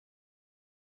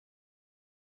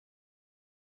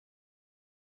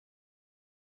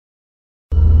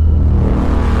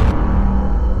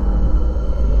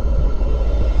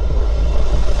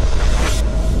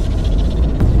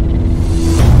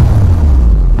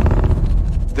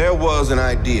propose an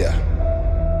idea.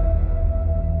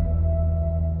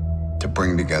 To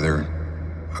bring together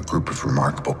a group of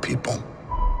remarkable people.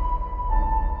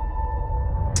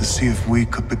 To see if we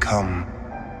could become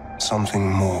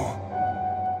something more.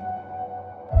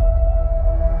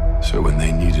 So when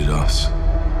they needed us,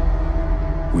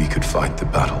 we could fight the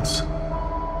battles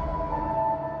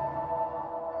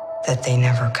that they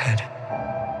never could.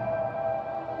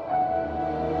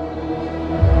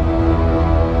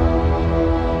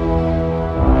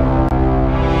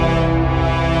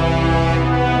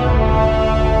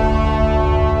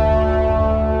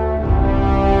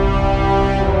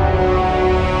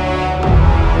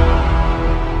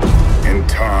 In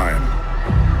time,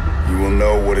 you will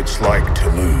know what it's like to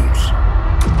lose.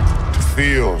 To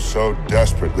feel so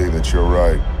desperately that you're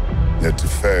right, yet to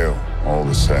fail all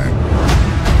the same.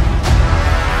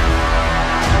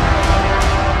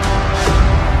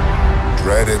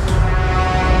 Dread it.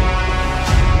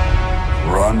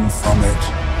 Run from it.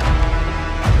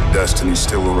 Destiny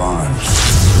still arrives.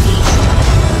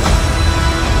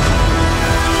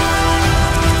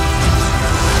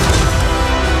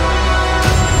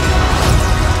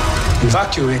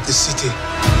 Evacuate the city.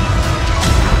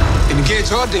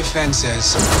 Engage all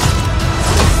defenses.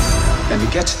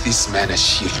 And get this man a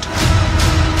shield.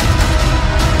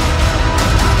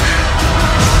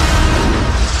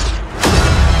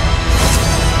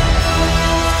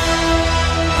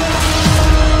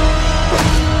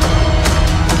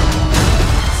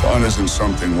 Fun isn't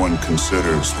something one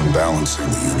considers when balancing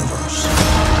the universe.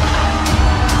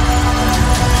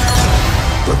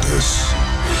 But this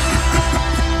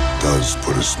does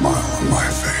put a smile on my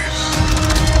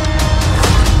face.